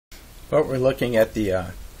Well, we're looking at the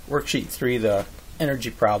worksheet 3, the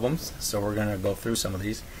energy problems. So we're going to go through some of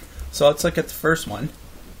these. So let's look at the first one.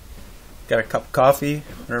 Got a cup of coffee,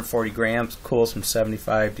 140 grams, cools from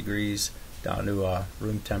 75 degrees down to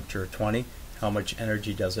room temperature of 20. How much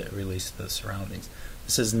energy does it release to the surroundings?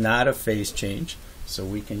 This is not a phase change, so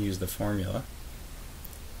we can use the formula.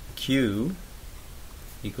 Q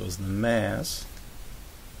equals the mass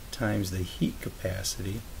times the heat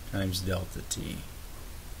capacity times delta T.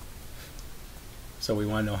 So we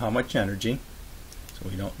want to know how much energy. So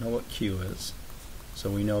we don't know what Q is.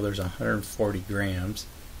 So we know there's 140 grams.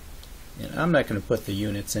 And I'm not going to put the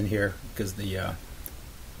units in here because the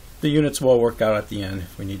units will work out at the end.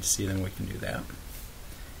 If we need to see them, we can do that.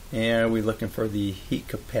 And we're looking for the heat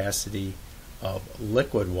capacity of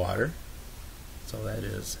liquid water. So that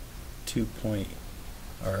is heat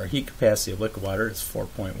capacity of liquid water is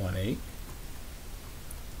 4.18.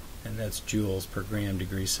 And that's joules per gram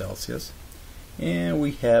degree Celsius. And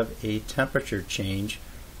we have a temperature change,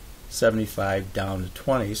 75 down to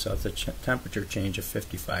 20, so it's a temperature change of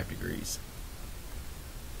 55 degrees.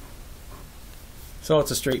 So it's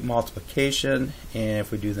a straight multiplication, and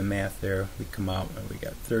if we do the math there, we come out and we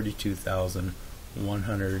got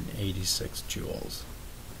 32,186 joules.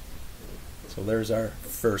 So there's our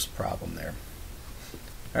first problem there.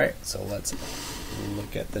 Alright, so let's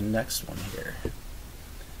look at the next one here.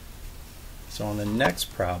 So on the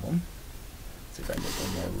next problem, let's see if I can get a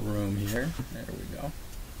little more room here. There we go.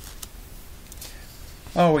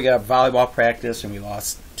 Oh, we got volleyball practice and we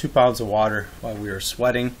lost 2 pounds of water while we were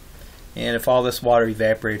sweating. And if all this water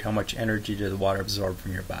evaporated, how much energy did the water absorb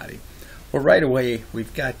from your body? Well, right away,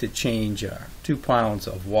 we've got to change 2 pounds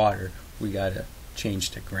of water. We got to change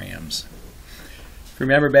to grams. If you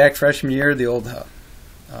remember back freshman year, the old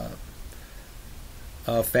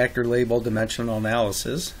factor label dimensional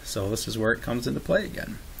analysis. So this is where it comes into play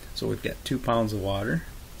again. So we've got 2 pounds of water,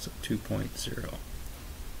 so 2.0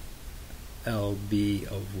 lb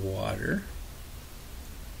of water.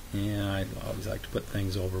 And I always like to put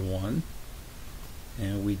things over 1.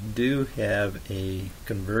 And we do have a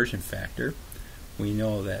conversion factor. We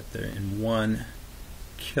know that in 1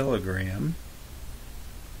 kilogram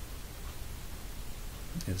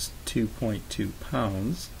is 2.2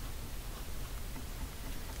 pounds.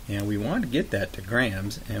 And we want to get that to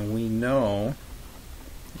grams, and we know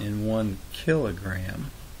in 1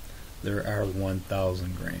 kilogram there are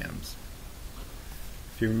 1,000 grams.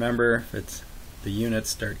 If you remember, if the units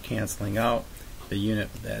start canceling out, the unit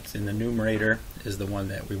that's in the numerator is the one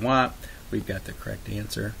that we want. We've got the correct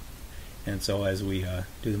answer. And so as we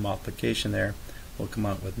do the multiplication there, we'll come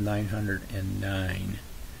out with 909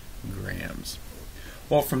 grams.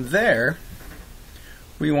 Well, from there,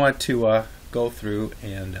 we want to go through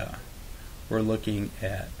and we're looking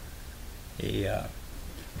at a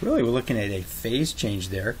we're looking at a phase change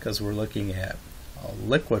there, because we're looking at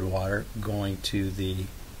liquid water going to the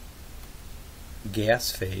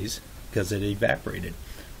gas phase because it evaporated.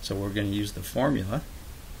 So we're going to use the formula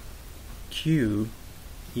Q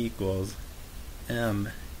equals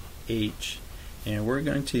mH, and we're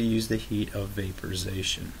going to use the heat of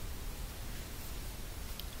vaporization.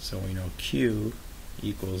 So we know Q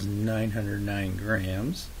equals 909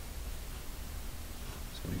 grams.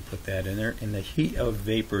 So we put that in there. And the heat of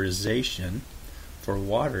vaporization for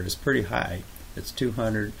water is pretty high. It's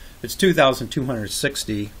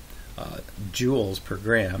 2,260 joules per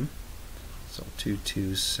gram. So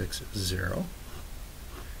 2260.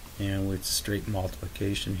 And with straight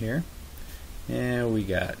multiplication here. And we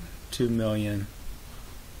got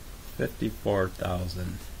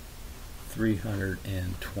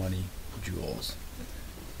 2,054,320 joules.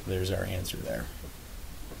 There's our answer there.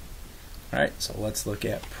 Alright, so let's look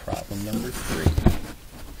at problem number 3.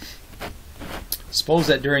 Suppose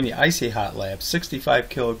that during the icy hot lab, 65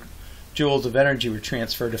 kilojoules of energy were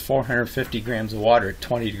transferred to 450 grams of water at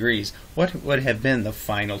 20 degrees. What would have been the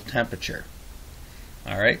final temperature?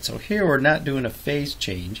 Alright, so here we're not doing a phase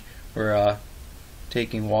change. We're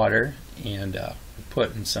taking water and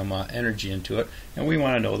putting some energy into it, and we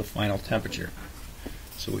want to know the final temperature.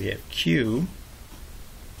 So we have Q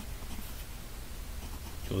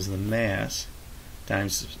equals the mass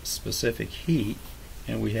times specific heat,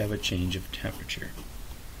 and we have a change of temperature.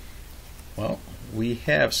 Well, we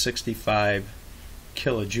have 65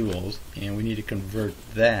 kilojoules, and we need to convert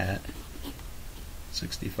that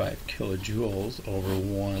 65 kilojoules over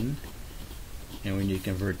 1, and we need to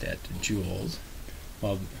convert that to joules.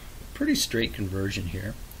 Well, pretty straight conversion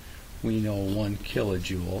here. We know 1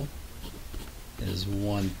 kilojoule is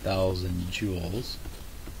 1,000 joules,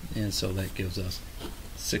 and so that gives us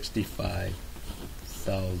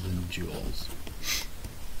 65,000 joules.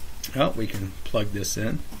 Well, we can plug this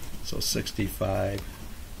in. So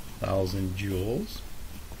 65,000 joules.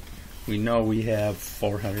 We know we have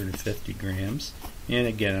 450 grams. And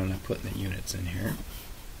again, I'm not putting the units in here.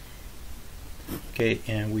 Okay,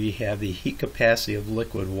 and we have the heat capacity of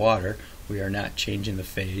liquid water. We are not changing the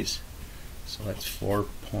phase. So that's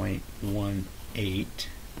 4.18.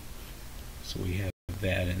 So we have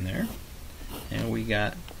that in there. And we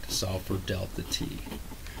got to solve for delta T.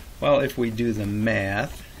 Well, if we do the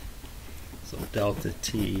math, so delta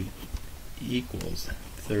T equals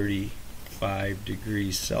 35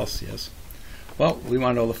 degrees Celsius. Well, we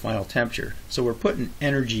want to know the final temperature. So we're putting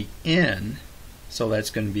energy in, so that's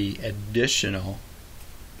going to be additional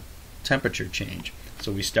temperature change.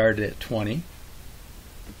 So we started at 20.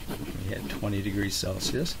 We had 20 degrees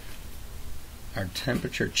Celsius. Our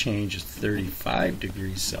temperature change is 35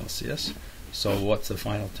 degrees Celsius. So what's the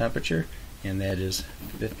final temperature? And that is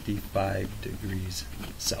 55 degrees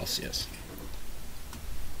Celsius.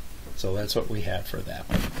 So that's what we have for that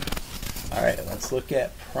one. All right, let's look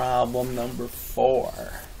at problem number 4.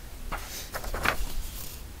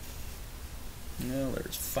 No,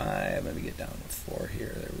 there's 5. Let me get down to 4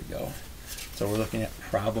 here. There we go. So we're looking at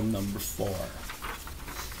problem number 4.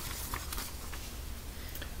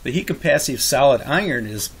 The heat capacity of solid iron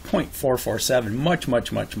is 0.447,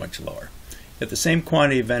 much lower. If the same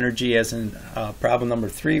quantity of energy as in problem number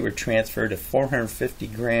 3 were transferred to 450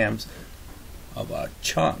 grams of a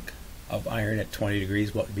chunk of iron at 20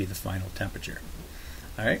 degrees, what would be the final temperature?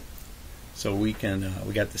 All right, so we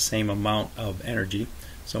got the same amount of energy,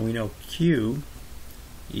 so we know Q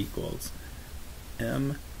equals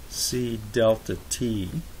MC delta T.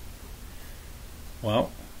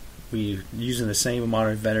 Well, we're using the same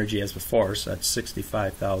amount of energy as before, so that's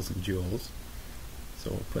 65,000 joules.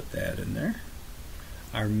 So we'll put that in there.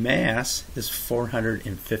 Our mass is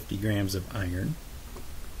 450 grams of iron.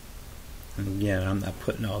 And again, I'm not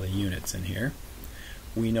putting all the units in here.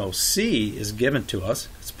 We know C is given to us.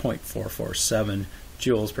 It's 0.447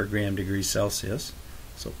 joules per gram degree Celsius.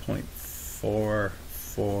 So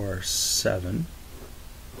 0.447.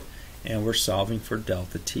 And we're solving for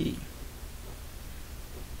delta T.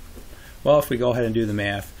 Well, if we go ahead and do the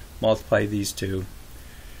math, multiply these two,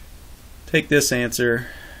 take this answer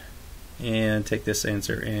and take this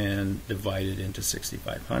answer and divide it into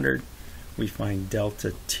 6,500, we find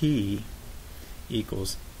delta T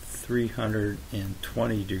equals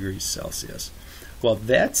 320 degrees Celsius. Well,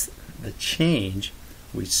 that's the change.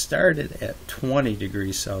 We started at 20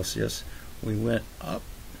 degrees Celsius. We went up,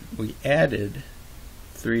 we added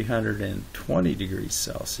 320 degrees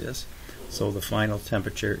Celsius. So the final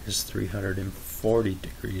temperature is 340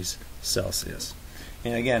 degrees Celsius.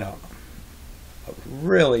 And again, a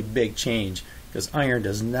really big change, because iron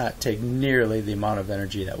does not take nearly the amount of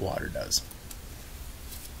energy that water does.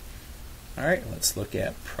 Alright, let's look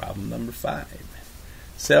at problem number 5.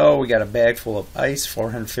 So we got a bag full of ice,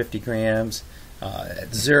 450 grams,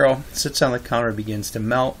 at 0, sits on the counter, begins to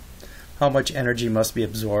melt. How much energy must be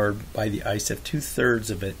absorbed by the ice if 2/3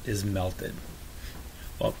 of it is melted?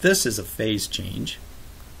 Well, this is a phase change.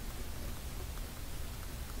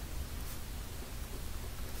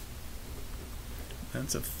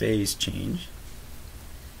 That's a phase change.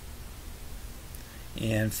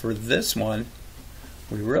 And for this one,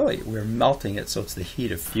 we're melting it, so it's the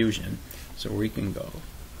heat of fusion. So we can go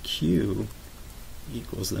Q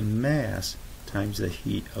equals the mass times the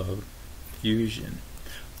heat of fusion.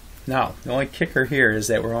 Now, the only kicker here is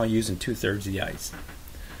that we're only using 2/3 of the ice.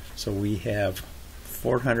 So we have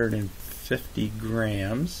 450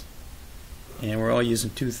 grams, and we're only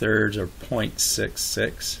using 2/3 or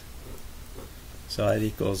 0.66. So that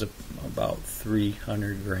equals about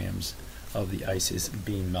 300 grams of the ice is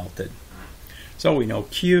being melted. So we know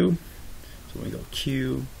Q, so we go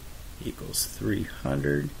Q equals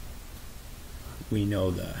 300. We know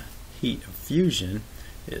the heat of fusion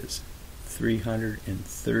is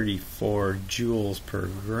 334 joules per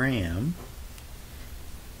gram.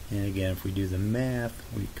 And again, if we do the math,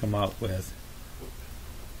 we come out with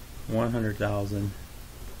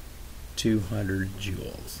 100,200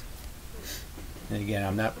 joules. And again,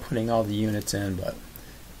 I'm not putting all the units in, but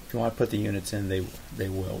if you want to put the units in, they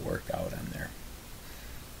will work out on there.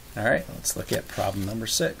 Alright, let's look at problem number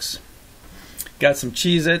 6. Got some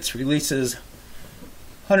Cheez-Its, releases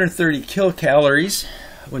 130 kilocalories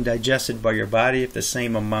when digested by your body. If the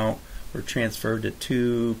same amount were transferred to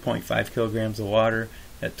 2.5 kilograms of water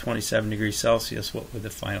at 27 degrees Celsius, what would the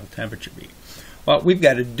final temperature be? Well, we've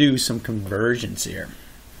got to do some conversions here.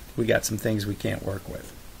 We got some things we can't work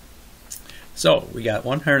with. So we got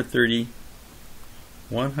 130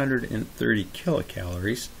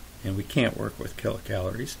 kilocalories, and we can't work with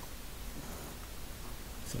kilocalories.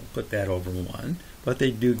 So put that over 1. But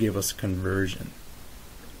they do give us conversion.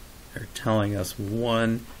 They're telling us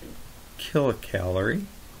 1 kilocalorie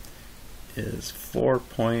is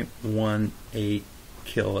 4.18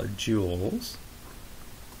 kilojoules.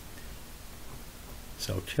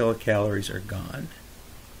 So kilocalories are gone.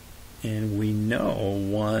 And we know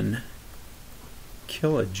 1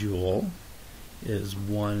 kilojoule is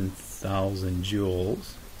 1,000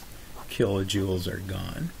 joules. Kilojoules are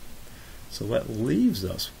gone. So that leaves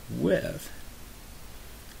us with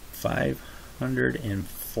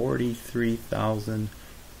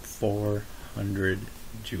 543,400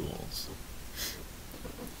 joules.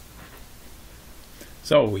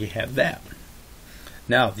 So we have that.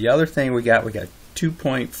 Now the other thing we got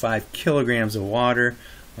 2.5 kilograms of water.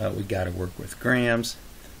 We got to work with grams.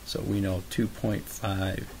 So we know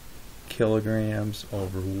 2.5 kilograms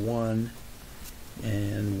over 1.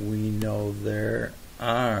 And we know there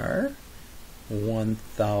are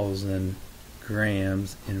 1,000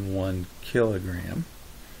 grams in 1 kilogram.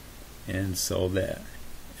 And so that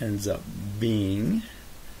ends up being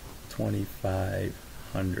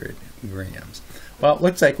 2,500 grams. Well, it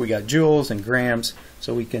looks like we got joules and grams,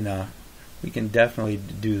 so we can definitely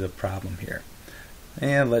do the problem here.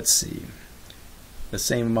 And let's see. The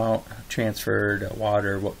same amount transferred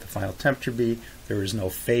water, what the final temperature be. There is no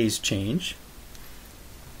phase change.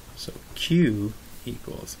 So Q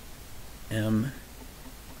equals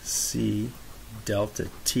MC delta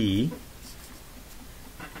T.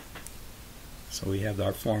 So we have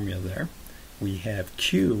our formula there. We have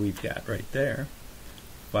Q, we've got right there,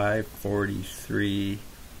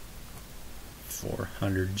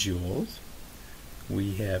 543,400 joules.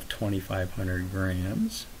 We have 2,500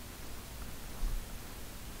 grams.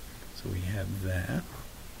 So we have that.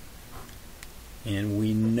 And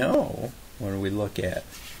we know when we're looking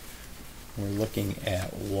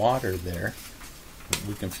at water there,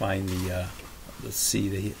 we can find the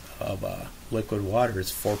C of liquid water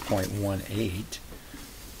is 4.18.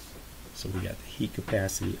 So we got the heat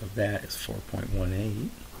capacity of that is 4.18.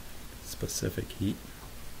 Specific heat,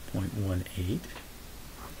 0.18.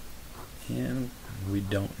 And we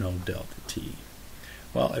don't know delta T.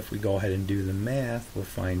 Well, if we go ahead and do the math, we'll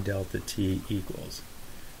find delta T equals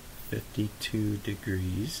 52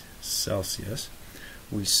 degrees Celsius.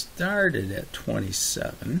 We started at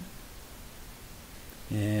 27,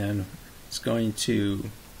 and it's going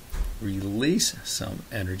to release some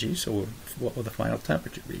energy. So what will the final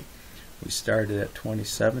temperature be? We started at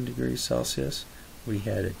 27 degrees Celsius. We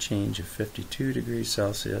had a change of 52 degrees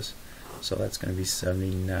Celsius. So that's going to be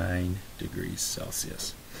 79 degrees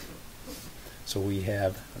Celsius. So we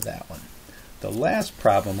have that one. The last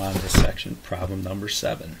problem on this section, problem number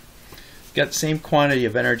 7. We've got the same quantity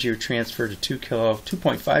of energy transferred to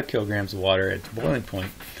 2.5 kilograms of water at the boiling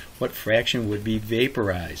point. What fraction would be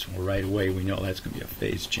vaporized? Well, right away we know that's going to be a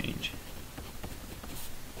phase change.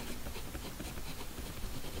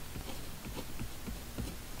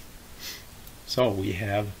 So we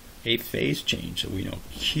have a phase change. So we know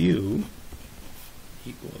Q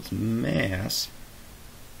equals mass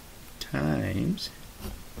times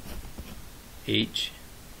H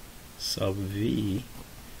sub V,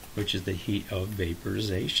 which is the heat of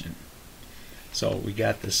vaporization. So we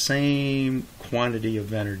got the same quantity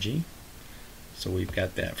of energy. So we've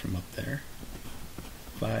got that from up there.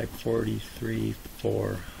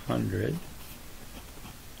 543,400.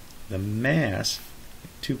 The mass,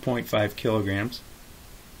 2.5 kilograms.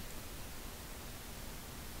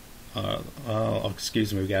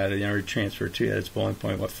 Excuse me, we got the energy transfer to at its boiling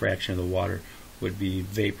point. What fraction of the water would be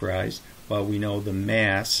vaporized? Well, we know the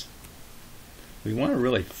mass. We want to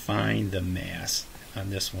really find the mass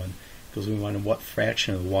on this one because we want to know what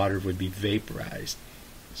fraction of the water would be vaporized.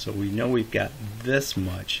 So we know we've got this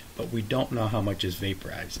much, but we don't know how much is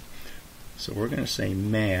vaporized. So we're going to say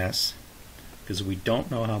mass because we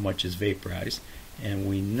don't know how much is vaporized, and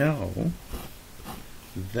we know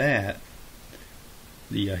that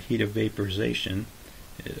the heat of vaporization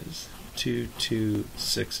is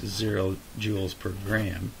 2260 joules per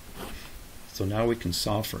gram. So now we can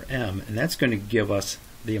solve for M, and that's going to give us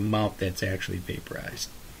the amount that's actually vaporized.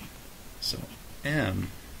 So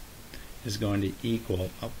M is going to equal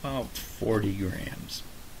about 40 grams.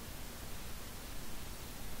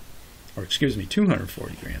 Or excuse me,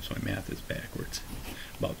 240 grams. My math is backwards.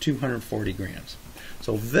 About 240 grams.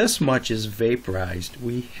 So this much is vaporized.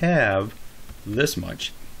 We have this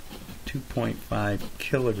much, 2.5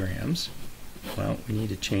 kilograms. Well, we need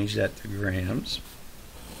to change that to grams.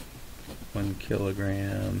 1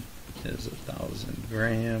 kilogram is 1,000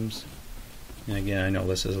 grams. And again, I know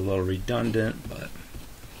this is a little redundant, but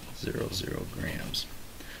 0 grams.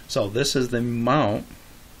 So this is the amount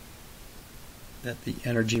that the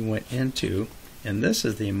energy went into, and this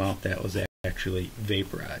is the amount that was actually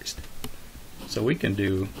vaporized. So we can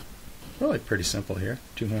do really pretty simple here.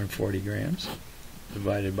 240 grams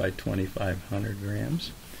divided by 2,500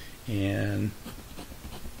 grams, and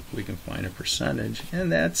we can find a percentage,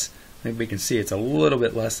 and that's, maybe we can see it's a little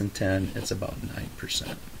bit less than 10, it's about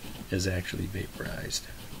 9% is actually vaporized.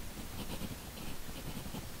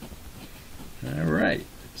 Alright,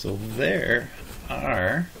 so there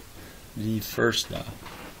are the first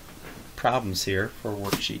problems here for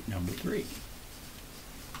worksheet number 3.